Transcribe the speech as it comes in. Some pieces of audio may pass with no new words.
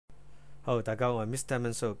好，大家好，我係 Mr.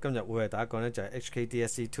 Manso，今日會為大家講呢就係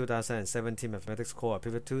HKDSE 2017 Mathematics Core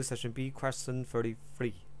Paper 2 Session B Question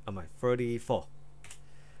 33，唔係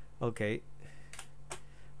 34。OK，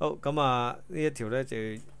 好咁啊，呢一條呢就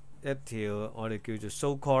一條我哋叫做 so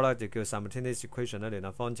call 啦，就叫 Simultaneous Equation 啦，聯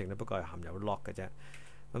立方程咧，不過係含有 log 嘅啫。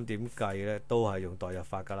咁點計呢？都係用代入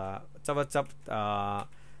法㗎啦。執一執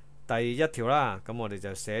第一條啦，咁我哋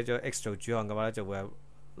就寫咗 x 做主項嘅話咧，就會有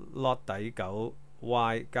log 底9。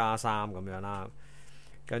y 加3咁樣啦，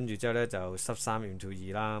跟住之後咧就13 into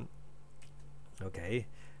 2啦。OK，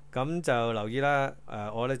 咁就留意啦。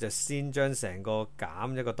我咧就先將成個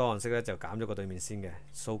減一個多項式咧，就減咗個對面先嘅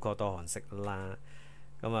so called 多項式啦。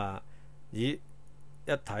咁啊，咦，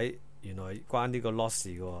一睇原來關呢個 log 事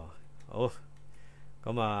嘅喎。好，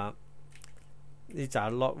咁啊呢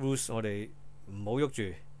紮 log rules 我哋唔好喐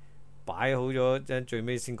住，擺好咗，即係最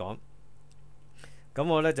尾先講。咁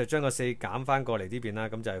我咧就將個4減翻過嚟呢邊啦，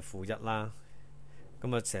咁就係-1啦。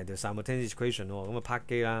咁啊成條 Simultaneous Equation 喎，咁啊拍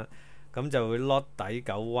機啦，咁就會 log 底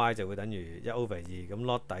9y 就會等於1/2，咁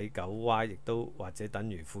log 底9y 亦都或者等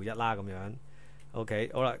於-1啦咁樣。OK，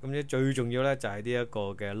 好啦，咁最重要咧就係呢一個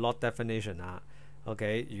嘅 log definition 啦。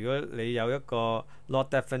OK， 如果你有一個 log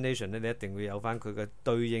definition 咧，你一定會有翻佢嘅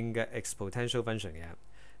對應嘅 exponential function 嘅。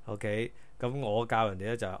OK， 咁我教人哋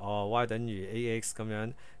咧就係y 等於 ax 咁樣，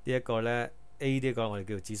呢一個咧。A 呢個我哋叫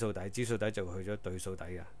做指數底，指數底就會去咗對數底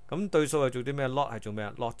嘅。咁對數係做啲咩 ？log 係做咩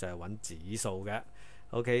啊 ？log 就係揾指數嘅。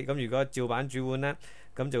OK， 咁如果照板煮碗呢，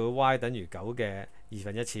咁就會 y 等於9嘅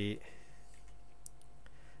1/2次。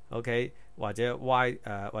OK， 或者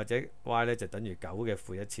y 咧就等於9嘅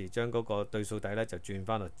-1次，將嗰個對數底咧就轉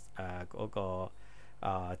翻落嗰個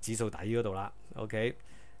指數底嗰度啦。OK，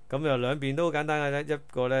 咁又兩邊都好簡單嘅啫。一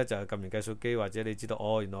個咧就撳完計數機，或者你知道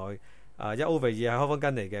原來。1/2係開方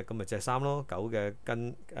根嚟嘅，咁咪即係3咯。9嘅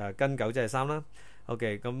根9即係3啦。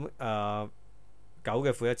OK， 咁9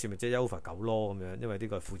嘅-1次咪即係1/9咯咁樣，因為呢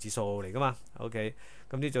個係負指數嚟噶嘛。OK，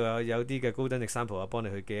 咁呢仲有啲嘅golden example啊，幫你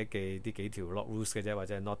去記一記呢幾條 log rules 嘅啫，或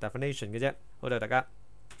者係 log definition 嘅啫。好啦，大家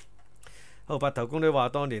好。白頭宮女話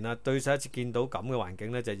當年啊，對上一次見到咁嘅環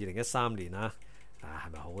境呢，就係2013年啊。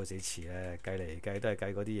係咪好鬼死遲呢？計嚟計都係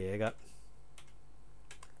計嗰啲嘢㗎。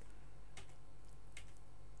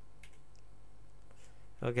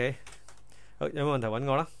OK， 好，有冇問題揾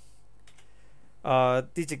我啦。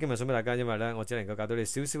啲節經文送俾大家，因為呢，我只能夠教到你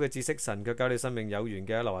少少嘅知識，神卻教你生命有緣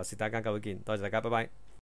嘅。劉華士，大家教會見，多謝大家，拜拜。